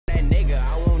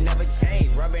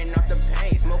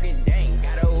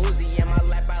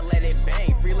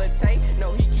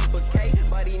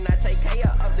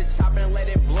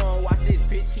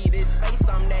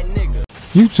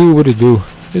YouTube, what it do?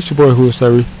 It's your boy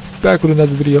WhoIsTyree, back with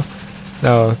another video.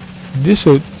 Now, this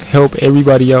will help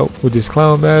everybody out with this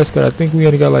clown mask. I think we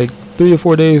only got like 3 or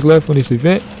 4 days left on this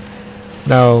event.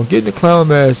 Now, getting the clown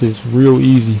mask is real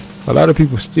easy. A lot of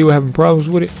people still having problems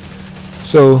with it.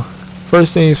 So,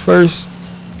 first things first,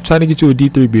 trying to get you a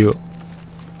D3 build.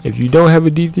 If you don't have a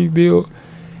D3 build,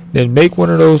 then make one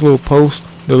of those little posts,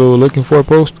 the little looking for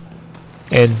post,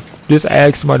 and just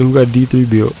ask somebody who got a D3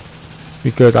 build,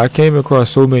 because I came across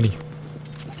so many.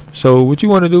 So what you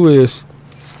want to do is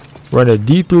run a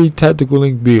D3 tactical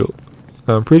link build.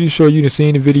 I'm pretty sure you've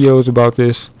seen the videos about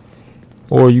this,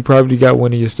 or you probably got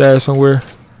one in your stash somewhere.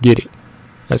 Get it.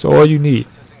 That's all you need.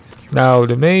 Now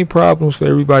the main problems for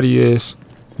everybody is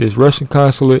this Russian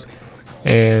consulate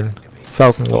and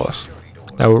Falcon loss.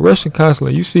 Now with Russian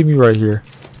consulate, you see me right here.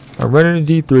 I'm running a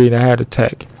D3 and I had a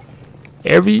tack.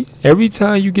 Every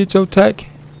time you get your tack,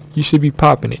 you should be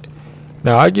popping it.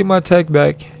 Now I get my tack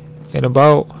back in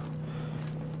about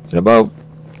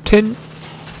 10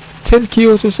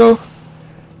 kills or so.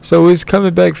 So it's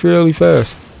coming back fairly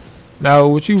fast. Now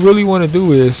what you really want to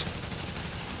do is,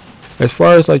 as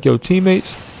far as like your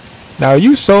teammates, now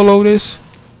you solo this,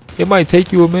 it might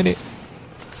take you a minute,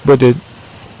 but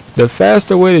the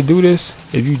faster way to do this,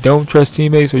 if you don't trust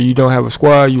teammates or you don't have a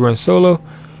squad, you run solo.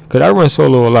 Cause I run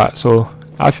solo a lot, so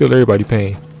I feel everybody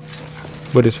pain.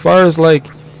 But as far as like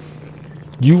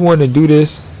you want to do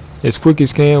this as quick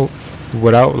as can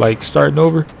without like starting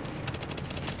over,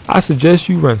 I suggest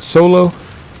you run solo.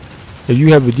 If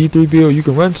you have a D3 build, you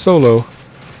can run solo.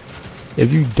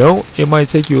 If you don't, it might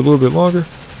take you a little bit longer,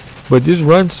 but just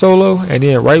run solo, and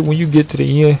then right when you get to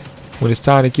the end, when it's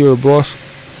time to kill a boss,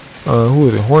 who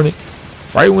is it, Hornet?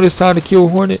 Right when it's time to kill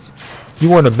Hornet, you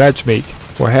want to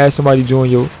matchmake or have somebody join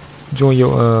your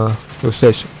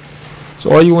session.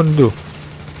 So all you want to do,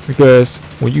 because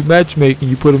when you matchmake and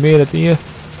you put them in at the end,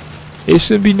 it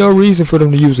shouldn't be no reason for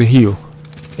them to use a heal,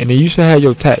 and then you should have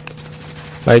your tack.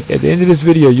 Like at the end of this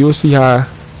video, you'll see how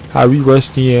we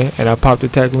rushed in and I popped the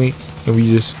tack link and we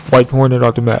just wiped Hornet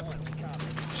off the map.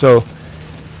 So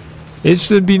it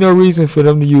shouldn't be no reason for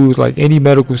them to use like any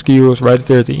medical skills right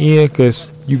there at the end, because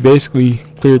you basically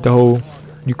cleared the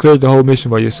whole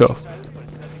mission by yourself.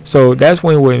 So that's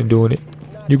one way of doing it.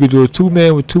 You could do a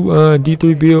 2-man with 2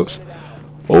 D3 builds,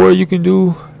 or you can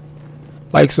do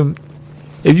like some,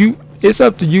 it's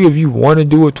up to you if you want to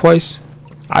do it twice.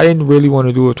 I didn't really want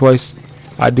to do it twice.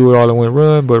 I do it all in one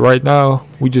run, but right now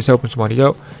we just helping somebody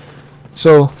out.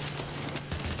 So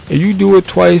if you do it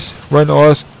twice, run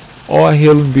all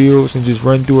healing builds and just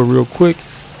run through it real quick,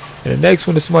 and the next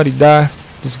one, if somebody die,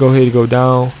 just go ahead and go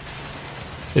down.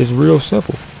 It's real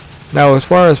simple. Now as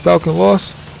far as Falcon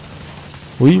loss,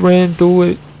 we ran through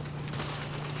it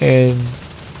and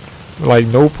like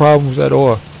no problems at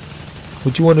all.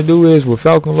 What you want to do is with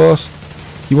Falcon loss,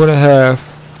 you want to have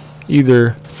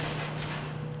either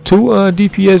 2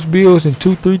 DPS builds and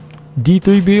 2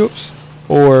 D3 builds,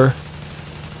 or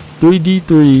 3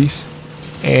 D3s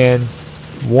and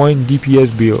 1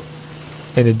 DPS build.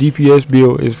 And the DPS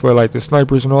build is for like the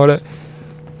snipers and all that.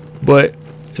 But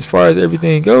as far as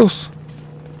everything goes,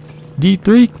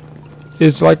 D3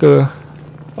 is like a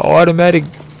automatic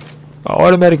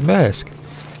mask.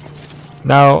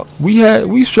 Now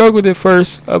we struggled at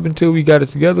first up until we got it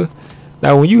together.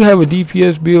 Now when you have a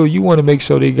DPS build, you want to make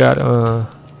sure they got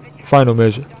final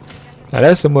measure. Now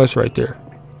that's a must right there.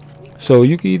 So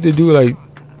you can either do like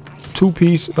 2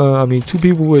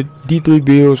 people with D3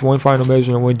 builds, 1 final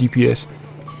measure and 1 DPS.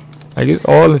 I get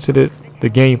all into the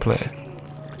game plan.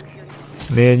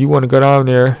 And then you want to go down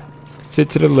there, sit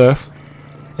to the left,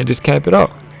 and just camp it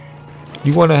out.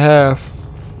 You want to have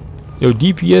your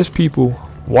DPS people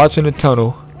watching the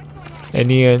tunnel, and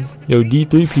then your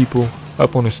D3 people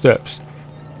up on the steps.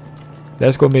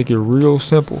 That's gonna make it real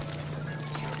simple.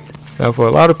 Now for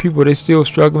a lot of people, they still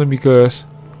struggling because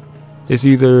it's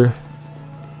either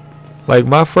like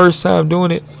my first time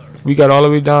doing it, we got all the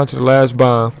way down to the last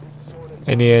bomb,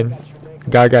 and then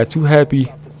guy got too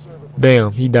happy,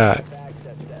 bam, he died.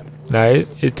 Now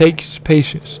it takes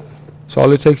patience. So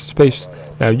all it takes is patience.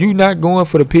 Now you not going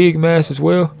for the pig mask as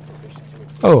well.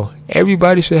 Oh,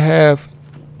 everybody should have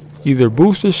either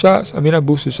booster shots, not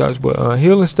booster shots, but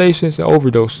healing stations and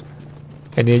overdose.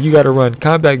 And then you got to run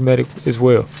combat medic as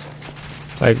well.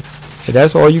 Like, if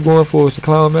that's all you going for is the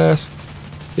clown mask,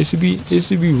 it should be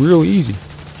real easy.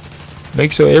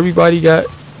 Make sure everybody got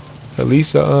at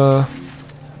least the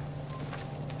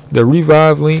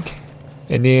revive link,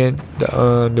 and then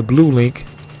the blue link.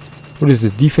 What is the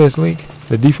defense link?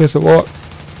 The defensive arc.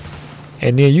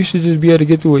 And then you should just be able to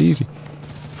get through it easy.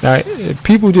 Now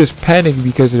people just panic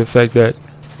because of the fact that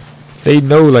they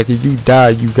know like if you die,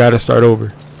 you gotta start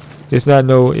over. It's not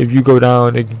no if you go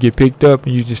down and get picked up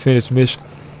and you just finish the mission.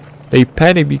 They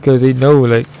panic because they know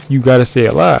like you gotta stay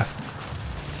alive.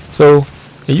 So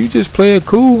if you just play it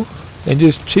cool and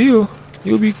just chill,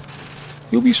 you'll be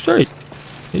straight.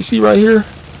 You see right here,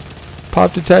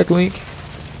 pop the attack link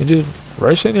and just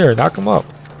rush in there and knock them out.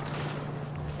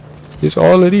 That's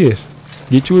all it is.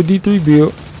 Get you a D3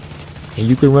 build and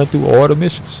you can run through all the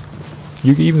missions.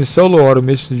 You can even solo all the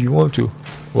missions if you want to.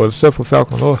 Well, except for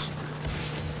Falcon Lost.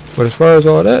 But as far as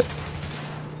all that,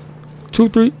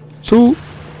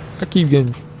 I keep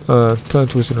getting tongue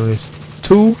twisted on this.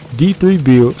 2 D3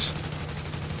 builds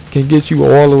can get you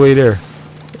all the way there.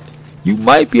 You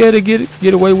might be able to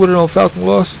get away with it on Falcon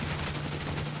Lost.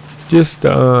 Just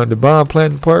the bomb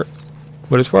planting part.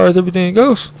 But as far as everything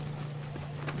goes,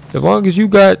 as long as you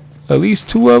got at least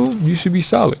 2 of them, you should be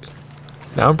solid.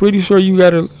 Now I'm pretty sure you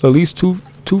got at least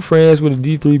two friends with a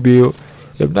D3 build.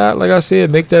 If not, like I said,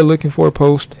 make that looking for a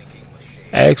post.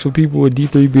 Ask for people with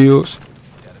D3 builds.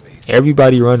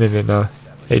 Everybody running it now.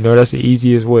 They know that's the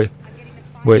easiest way.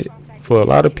 But for a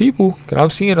lot of people, cause I'm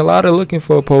seeing a lot of looking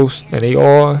for a post and they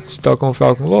all stuck on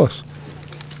Falcon Lost.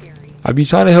 I be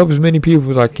trying to help as many people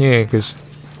as I can, cause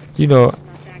you know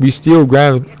we still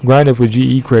grinding for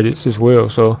GE credits as well.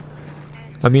 So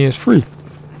I mean it's free.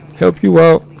 Help you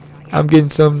out. I'm getting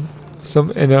some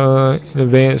in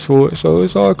advance for it, so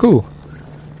it's all cool.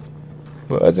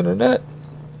 But other than that,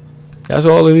 that's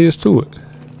all it is to it.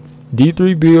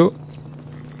 D3 build,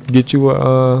 get you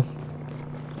a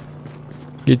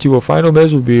final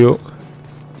measure build,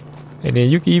 and then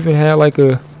you can even have like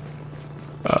a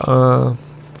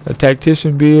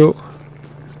tactician build.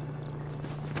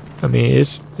 I mean,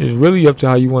 it's really up to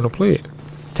how you want to play it.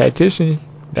 Tactician,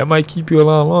 that might keep you a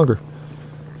lot longer.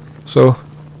 So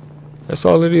that's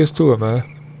all it is to it, man.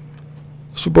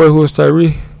 It's your boy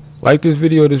WhoIsTyree. Like this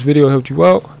video. This video helped you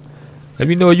out. Let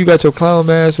me know if you got your clown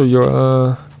mask or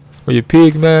your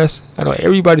pig mask. I know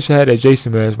everybody should have that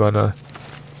Jason mask by now.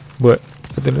 But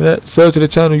other than that, sub to the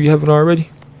channel if you haven't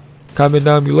already. Comment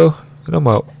down below, and I'm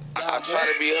out. I try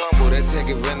to be humble, they take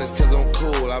advantage cause I'm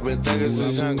cool. I've been thinking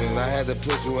since youngin'. I had to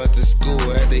push you at the school,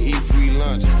 I had to eat free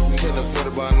lunch. Couldn't afford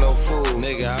to buy no food.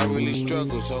 Nigga, I really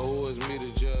struggle, so